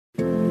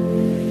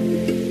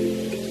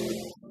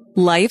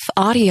Life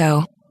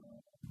Audio.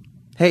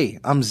 Hey,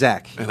 I'm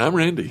Zach. And I'm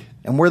Randy.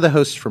 And we're the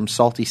hosts from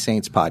Salty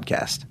Saints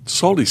Podcast.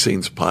 Salty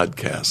Saints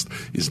Podcast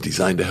is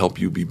designed to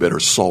help you be better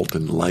salt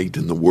and light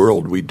in the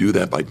world. We do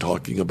that by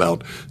talking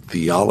about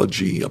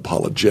theology,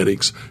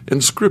 apologetics,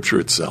 and Scripture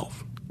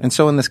itself. And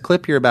so in this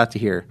clip you're about to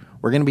hear,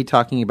 we're going to be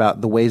talking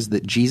about the ways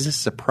that Jesus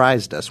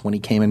surprised us when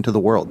he came into the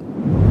world.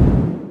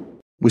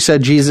 We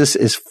said Jesus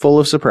is full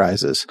of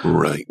surprises.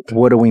 Right.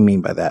 What do we mean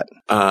by that?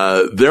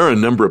 There are a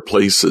number of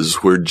places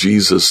where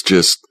Jesus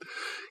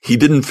he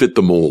didn't fit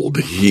the mold.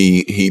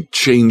 He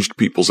changed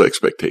people's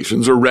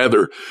expectations, or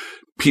rather,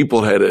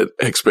 people had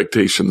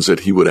expectations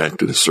that he would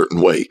act in a certain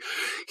way.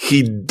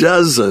 He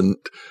doesn't,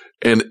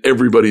 and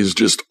everybody's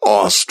just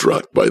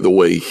awestruck by the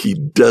way he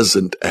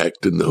doesn't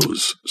act in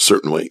those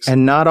certain ways.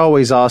 And not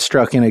always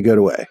awestruck in a good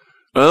way.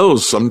 Oh,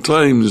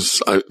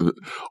 sometimes,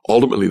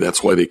 ultimately,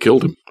 that's why they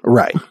killed him.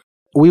 Right.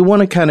 We want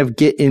to kind of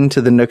get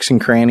into the nooks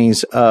and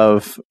crannies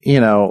of,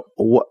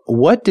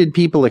 what did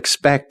people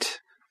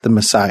expect the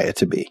Messiah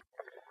to be?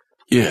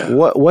 Yeah.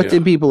 What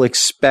did people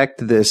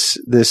expect this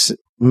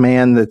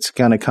man that's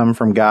going to come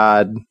from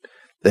God,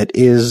 that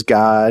is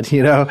God,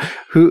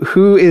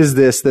 who is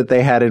this that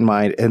they had in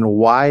mind, and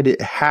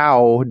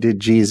how did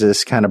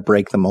Jesus kind of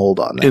break the mold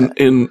on that?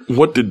 And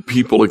what did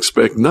people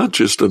expect, not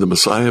just of the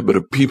Messiah, but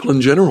of people in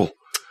general?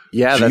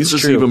 Yeah, that's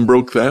Jesus true. even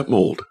broke that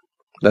mold.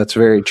 That's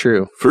very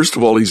true. First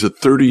of all, he's a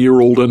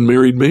 30-year-old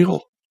unmarried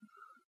male.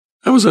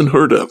 That was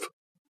unheard of.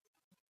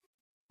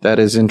 That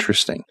is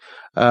interesting.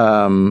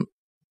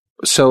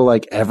 So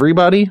like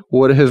everybody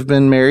would have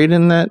been married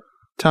in that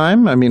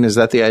time? I mean, is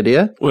that the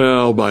idea?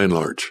 Well, by and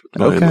large.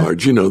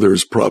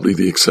 There's probably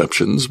the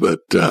exceptions,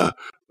 but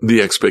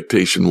the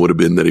expectation would have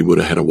been that he would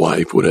have had a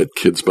wife, would have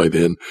had kids by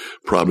then,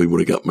 probably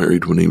would have got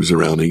married when he was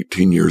around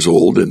 18 years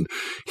old. And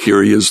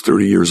here he is,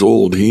 30 years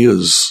old. He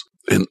is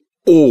an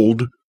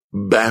old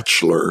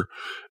bachelor,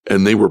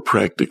 and they were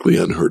practically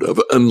unheard of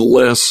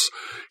unless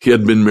he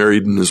had been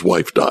married and his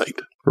wife died.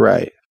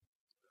 Right.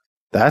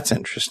 That's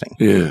interesting.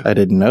 Yeah. I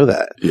didn't know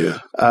that. Yeah.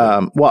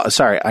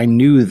 I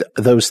knew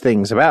those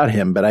things about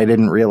him, but I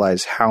didn't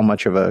realize how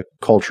much of a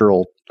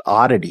cultural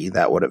oddity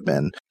that would have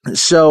been.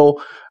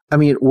 So, I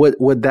mean,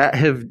 would that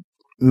have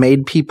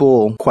made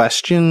people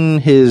question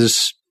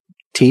his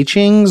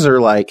teachings, or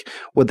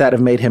would that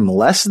have made him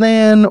less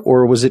than,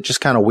 or was it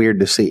just kind of weird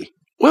to see?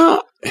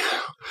 Well,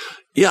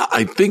 yeah,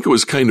 I think it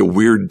was kind of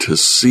weird to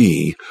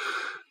see,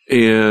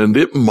 and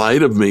it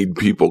might have made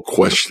people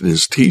question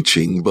his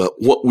teaching, but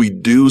what we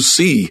do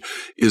see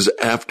is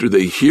after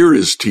they hear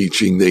his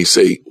teaching, they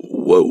say,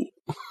 whoa.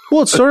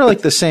 Well, it's sort of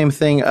like the same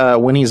thing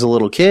when he's a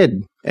little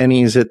kid and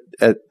he's at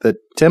the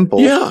temple.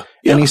 Yeah.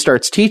 And he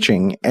starts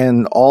teaching,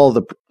 and all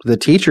the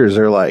teachers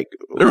are like,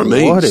 they're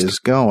amazed. What is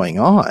going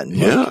on?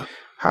 Yeah.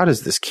 How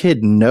does this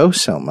kid know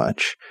so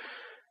much?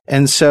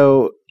 And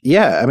so,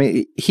 yeah, I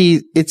mean,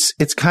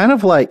 it's kind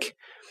of like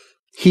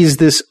he's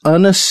this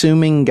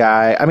unassuming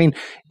guy. I mean,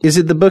 is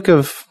it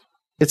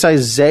it's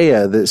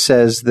Isaiah that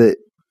says that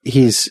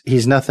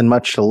he's nothing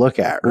much to look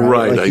at,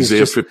 right? Right,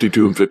 Isaiah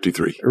 52 and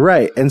 53.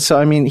 Right. And so,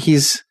 I mean,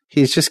 he's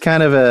just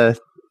kind of a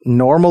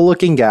normal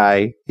looking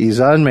guy. He's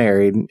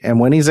unmarried.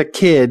 And when he's a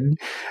kid,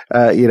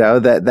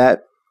 that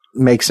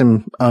makes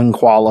him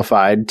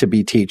unqualified to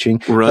be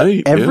teaching.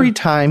 Right. But every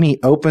time he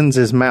opens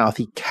his mouth,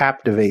 he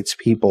captivates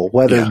people,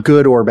 whether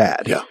good or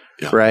bad. Yeah.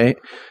 Right.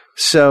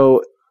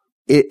 So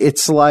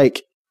it's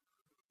like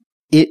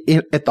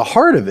at the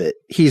heart of it,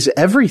 he's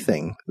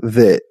everything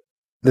that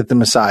the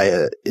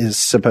Messiah is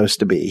supposed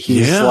to be.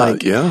 He's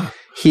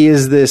he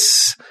is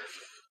this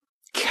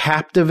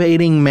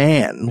captivating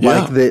man,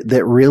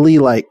 that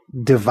really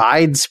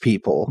divides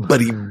people.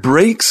 But he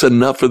breaks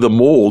enough of the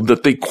mold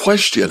that they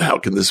question, how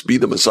can this be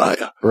the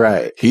Messiah?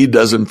 Right. He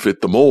doesn't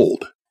fit the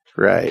mold.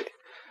 Right.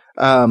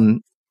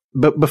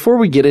 But before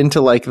we get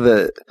into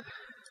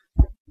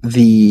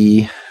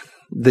the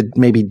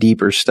maybe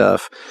deeper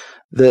stuff,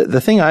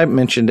 the thing I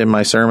mentioned in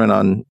my sermon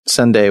on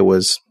Sunday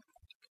was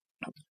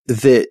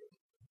that,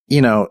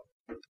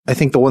 I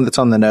think the one that's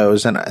on the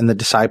nose, and the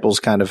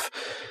disciples kind of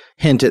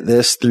hint at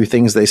this through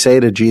things they say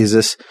to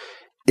Jesus,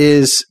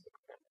 is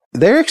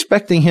they're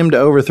expecting him to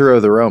overthrow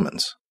the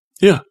Romans.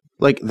 Yeah.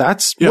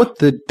 That's what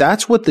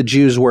the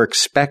Jews were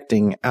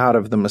expecting out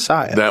of the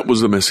Messiah. That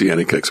was the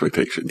messianic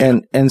expectation. Yeah.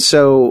 And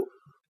so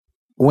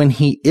when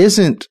he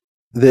isn't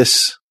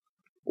this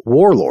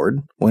warlord,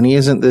 when he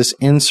isn't this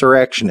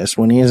insurrectionist,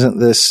 when he isn't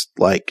this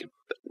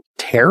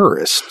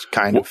terrorist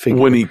kind of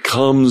figure. When he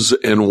comes,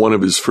 and one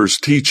of his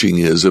first teaching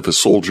is, if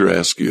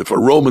a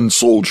Roman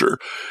soldier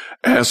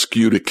asks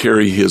you to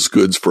carry his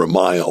goods for a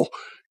mile,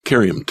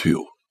 carry him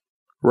 2.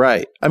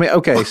 Right. I mean,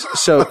 okay.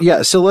 So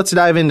let's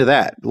dive into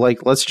that.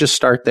 Let's just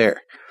start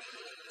there.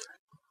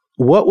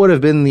 What would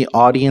have been the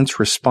audience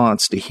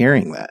response to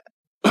hearing that?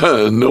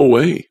 No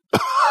way.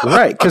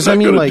 Right. Because I'm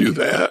not going to do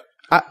that.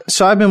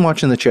 So I've been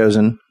watching The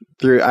Chosen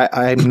through.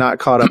 I'm not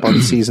caught up on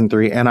season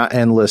 3,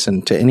 and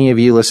listen to any of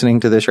you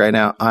listening to this right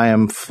now. I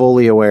am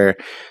fully aware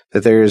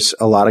that there's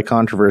a lot of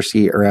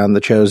controversy around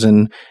The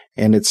Chosen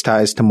and its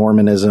ties to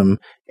Mormonism.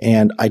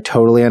 And I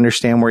totally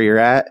understand where you're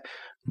at,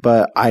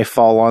 but I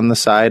fall on the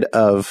side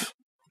of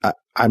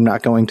I'm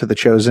not going to The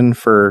Chosen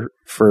for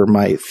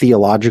my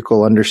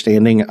theological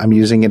understanding. I'm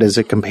using it as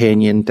a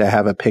companion to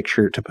have a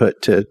picture to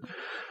put to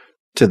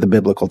the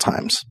biblical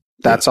times.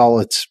 That's all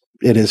it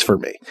is for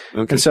me.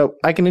 Okay. And so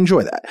I can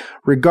enjoy that.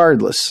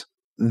 Regardless,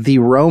 the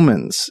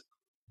Romans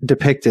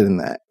depicted in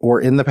that, or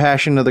in the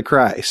Passion of the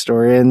Christ,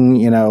 or in,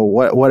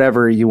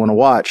 whatever you want to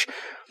watch,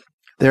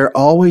 they're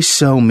always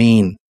so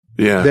mean.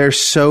 Yeah. They're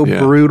so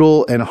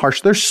brutal and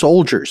harsh. They're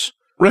soldiers.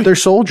 Right. They're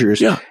soldiers.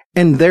 Yeah.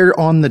 And they're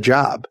on the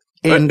job.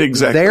 And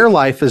exactly. Their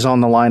life is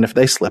on the line if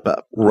they slip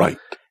up. Right.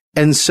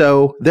 And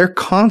so they're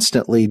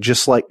constantly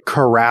just like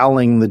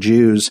corralling the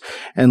Jews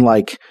and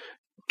like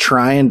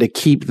trying to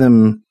keep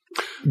them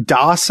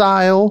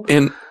docile.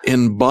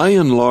 And by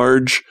and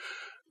large,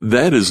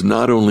 that is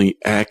not only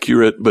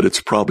accurate, but it's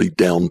probably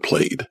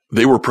downplayed.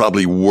 They were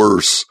probably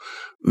worse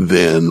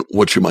than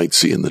what you might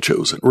see in The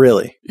Chosen.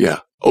 Really? Yeah.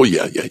 Oh,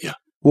 yeah.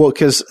 Well,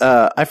 because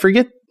I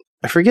forget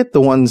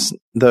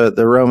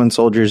the Roman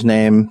soldier's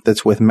name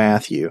that's with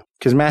Matthew,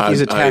 because Matthew's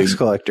a tax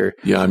collector.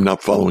 Yeah, I'm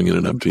not following it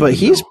enough to But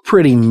he's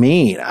pretty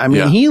mean. I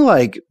mean, he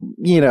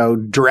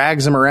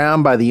drags him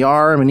around by the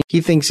arm, and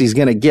he thinks he's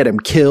going to get him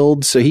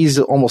killed. So he's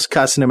almost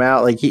cussing him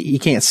out. Like he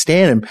can't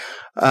stand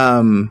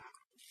him.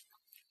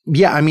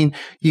 Yeah, I mean,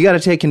 you got to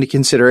take into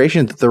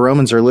consideration that the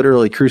Romans are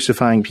literally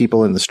crucifying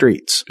people in the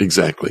streets.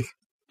 Exactly.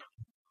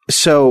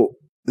 So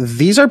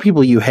these are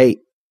people you hate.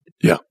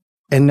 Yeah.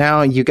 And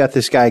now you got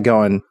this guy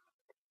going,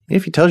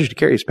 if he tells you to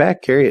carry his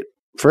back, carry it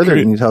further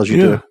than he tells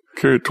you to.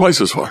 Carry it twice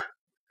as far.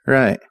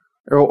 Right.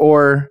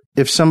 Or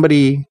if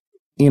somebody,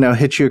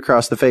 hits you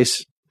across the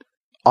face,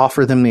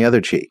 offer them the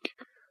other cheek.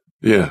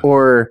 Yeah.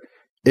 Or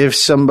if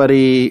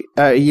somebody,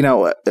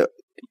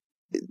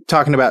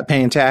 talking about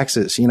paying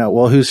taxes,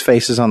 well, whose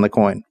face is on the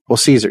coin? Well,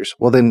 Caesar's.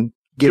 Well, then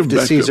give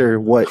to Caesar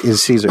what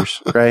is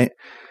Caesar's, right?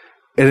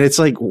 And it's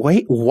like,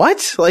 wait,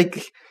 what?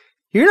 Like,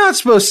 you're not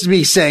supposed to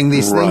be saying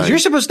these things. You're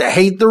supposed to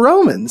hate the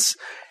Romans.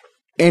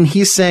 And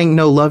he's saying,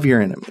 no, love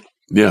your enemy.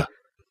 Yeah.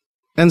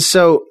 And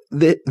so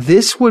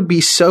this would be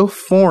so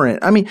foreign.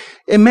 I mean,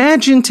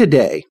 imagine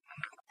today,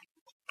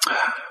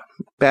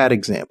 bad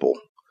example.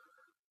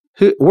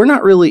 We're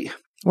not really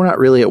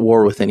at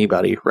war with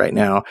anybody right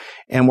now.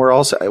 And we're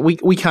also,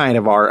 we kind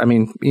of are. I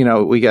mean,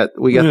 we got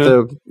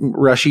the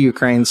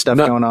Russia-Ukraine stuff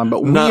going on,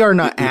 but we are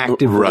not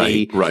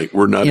actively right.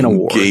 We're not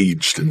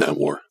engaged in that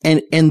war.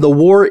 And the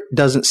war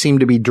doesn't seem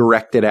to be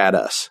directed at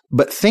us.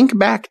 But think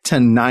back to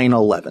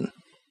 9/11.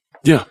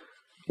 Yeah.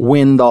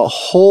 When the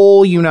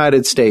whole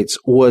United States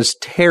was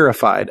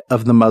terrified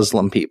of the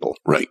Muslim people.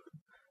 Right.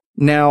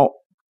 Now,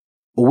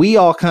 we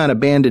all kind of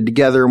banded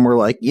together and we're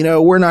like,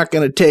 we're not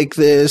going to take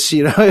this,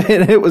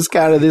 and it was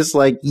kind of this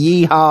like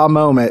yeehaw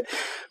moment.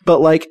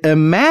 But like,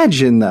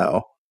 imagine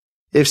though,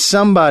 if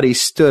somebody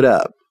stood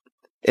up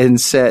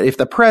and said, if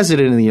the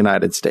president of the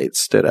United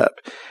States stood up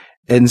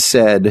and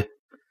said,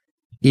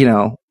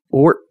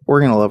 we're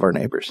going to love our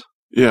neighbors.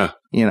 Yeah.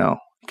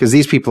 Because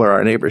these people are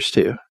our neighbors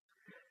too.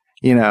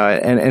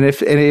 And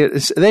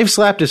if they've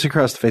slapped us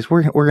across the face,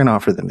 we're going to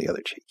offer them the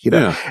other cheek.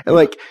 Yeah.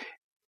 Like,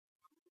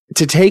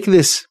 to take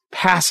this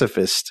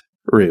pacifist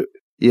route,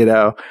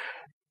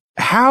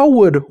 how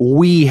would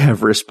we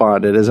have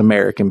responded as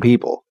American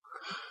people?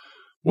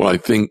 Well, I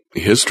think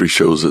history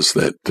shows us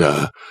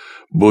that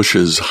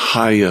Bush's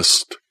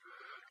highest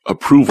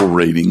approval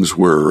ratings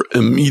were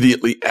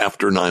immediately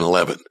after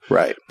 9/11.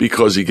 Right.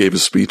 Because he gave a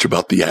speech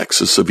about the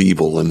axis of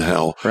evil and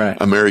how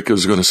America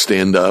was going to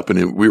stand up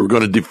and we were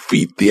going to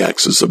defeat the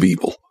axis of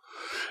evil.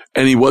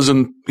 And he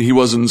wasn't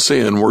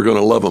saying we're going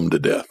to love them to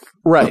death.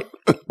 Right.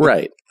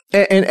 Right.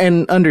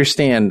 And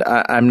understand,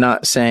 I'm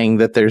not saying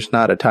that there's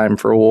not a time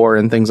for war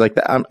and things like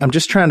that. I'm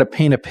just trying to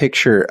paint a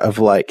picture of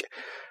like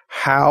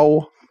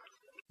how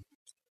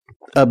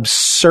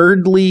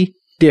absurdly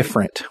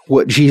different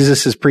what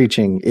Jesus is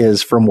preaching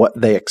is from what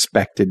they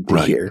expected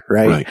to hear.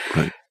 Right.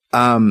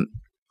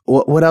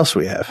 What else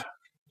we have?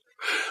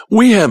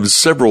 We have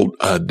several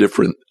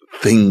different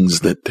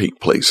things that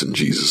take place in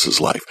Jesus'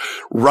 life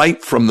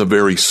right from the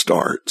very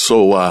start.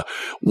 So,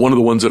 one of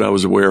the ones that I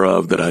was aware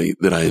of that I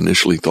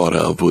initially thought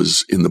of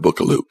was in the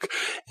book of Luke.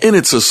 And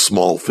it's a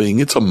small thing.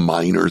 It's a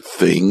minor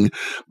thing,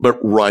 but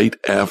right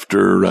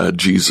after,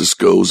 Jesus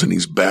goes and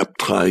he's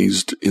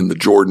baptized in the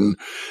Jordan,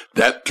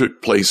 that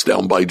took place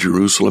down by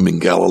Jerusalem in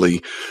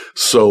Galilee.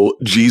 So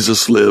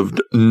Jesus lived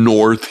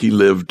north. He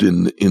lived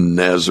in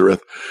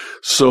Nazareth.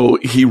 So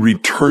he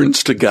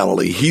returns to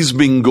Galilee. He's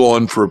been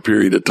gone for a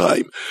period of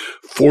time,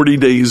 40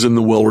 days in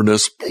the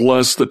wilderness,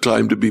 plus the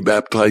time to be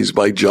baptized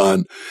by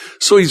John.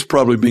 So he's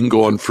probably been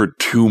gone for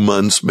 2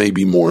 months,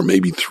 maybe more,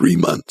 maybe 3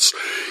 months.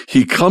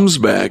 He comes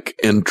back,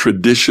 and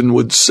tradition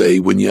would say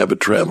when you have a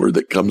traveler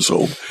that comes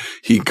home,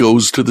 he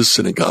goes to the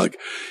synagogue.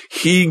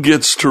 He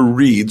gets to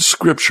read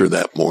scripture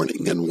that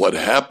morning. And what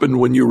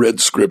happened when you read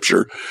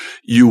scripture,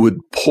 you would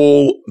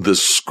pull the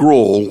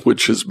scroll,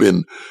 which has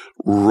been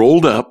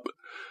rolled up.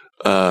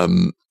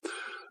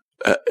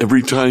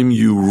 Every time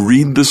you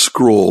read the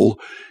scroll,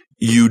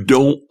 you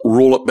don't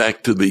roll it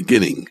back to the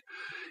beginning.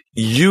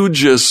 You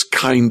just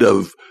kind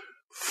of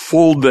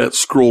fold that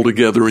scroll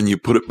together and you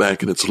put it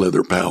back in its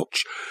leather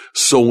pouch.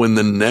 So when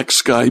the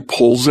next guy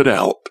pulls it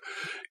out,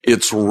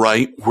 it's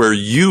right where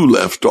you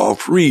left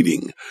off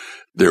reading.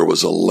 There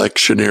was a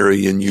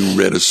lectionary and you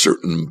read a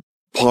certain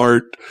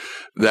part.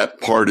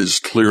 That part is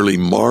clearly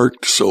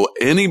marked. So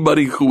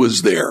anybody who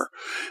was there,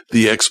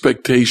 the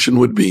expectation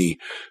would be,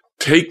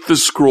 take the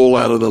scroll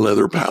out of the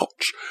leather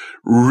pouch,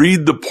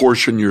 read the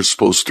portion you're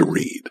supposed to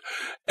read.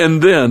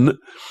 And then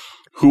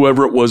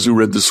whoever it was who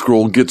read the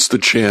scroll gets the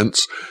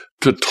chance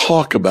to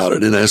talk about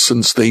it. In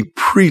essence, they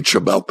preach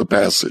about the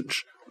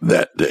passage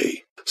that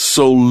day.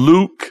 So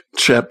Luke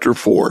chapter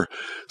 4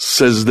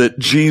 says that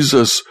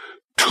Jesus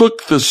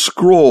took the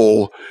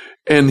scroll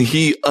and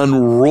he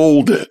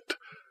unrolled it.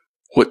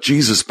 What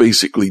Jesus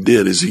basically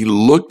did is he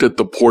looked at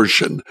the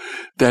portion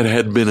that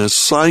had been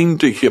assigned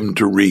to him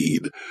to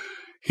read.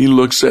 He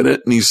looks at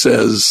it and he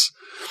says,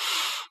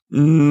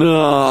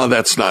 no,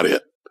 that's not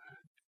it.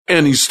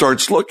 And he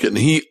starts looking.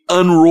 He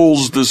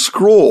unrolls the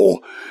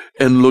scroll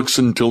and looks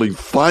until he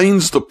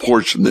finds the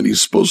portion that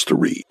he's supposed to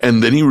read.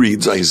 And then he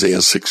reads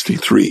Isaiah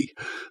 63.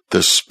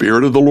 The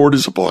Spirit of the Lord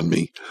is upon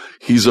me.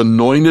 He's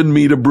anointed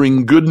me to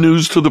bring good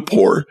news to the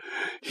poor.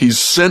 He's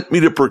sent me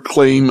to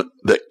proclaim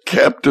that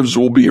captives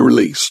will be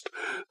released.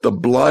 The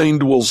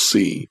blind will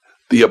see.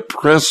 The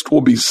oppressed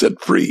will be set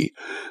free.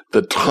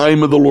 The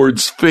time of the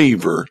Lord's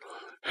favor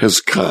has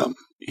come.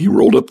 He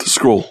rolled up the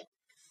scroll,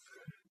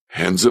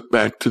 hands it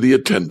back to the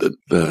attendant,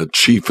 the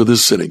chief of the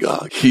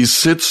synagogue. He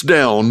sits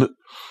down,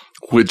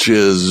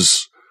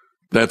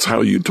 that's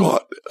how you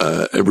taught.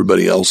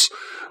 Everybody else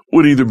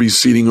would either be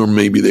seating or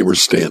maybe they were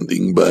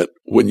standing. But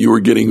when you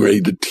were getting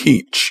ready to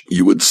teach,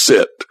 you would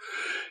sit.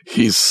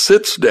 He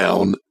sits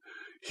down,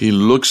 he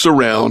looks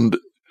around,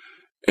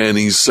 and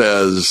he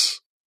says,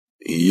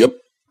 yep,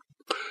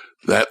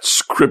 that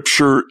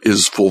scripture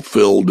is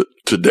fulfilled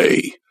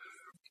today.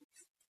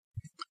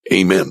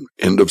 Amen.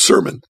 End of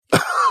sermon.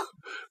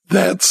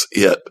 That's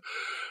it.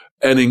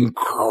 An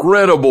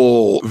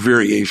incredible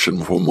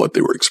variation from what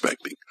they were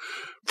expecting.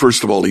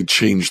 First of all, he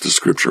changed the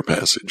scripture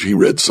passage. He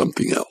read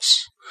something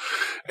else.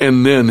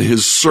 And then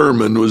his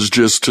sermon was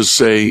just to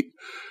say,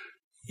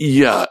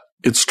 yeah,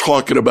 it's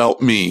talking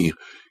about me.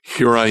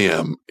 Here I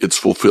am. It's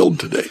fulfilled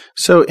today.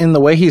 So in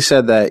the way he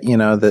said that,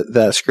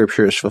 that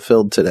scripture is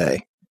fulfilled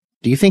today,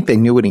 do you think they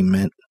knew what he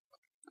meant?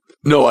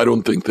 No, I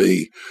don't think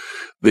they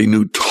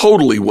knew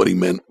totally what he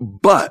meant.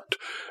 But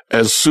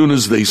as soon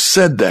as they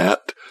said that,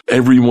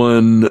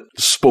 everyone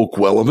spoke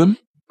well of him.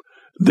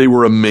 They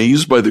were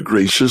amazed by the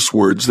gracious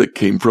words that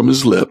came from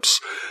his lips.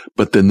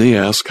 But then they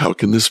asked, how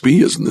can this be?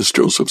 Isn't this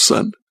Joseph's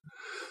son?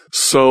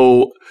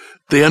 So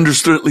they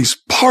understood at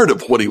least part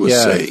of what he was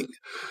saying.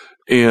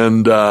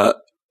 And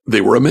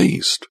they were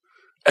amazed.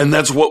 And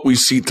that's what we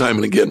see time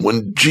and again.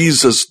 When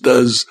Jesus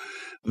does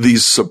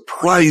these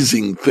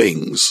surprising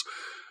things,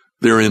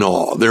 they're in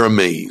awe. They're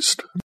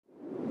amazed.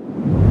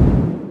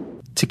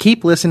 To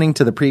keep listening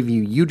to the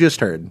preview you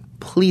just heard,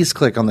 please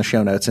click on the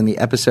show notes in the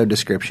episode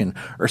description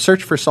or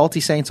search for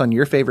Salty Saints on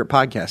your favorite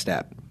podcast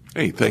app.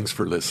 Hey, thanks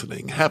for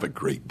listening. Have a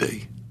great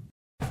day.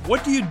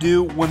 What do you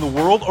do when the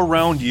world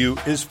around you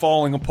is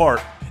falling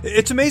apart?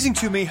 It's amazing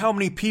to me how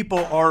many people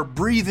are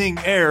breathing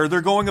air,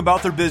 they're going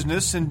about their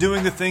business and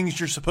doing the things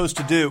you're supposed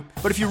to do.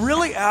 But if you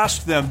really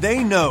ask them,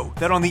 they know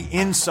that on the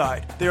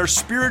inside, they are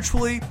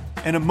spiritually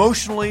and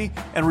emotionally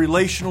and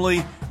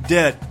relationally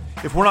dead.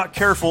 If we're not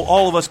careful,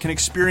 all of us can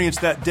experience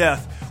that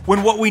death.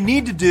 When what we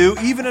need to do,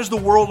 even as the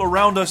world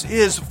around us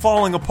is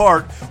falling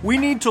apart, we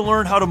need to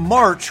learn how to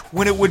march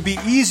when it would be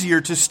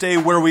easier to stay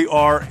where we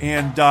are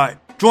and die.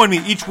 Join me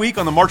each week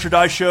on the March or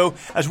Die Show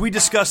as we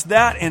discuss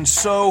that and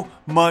so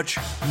much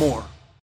more.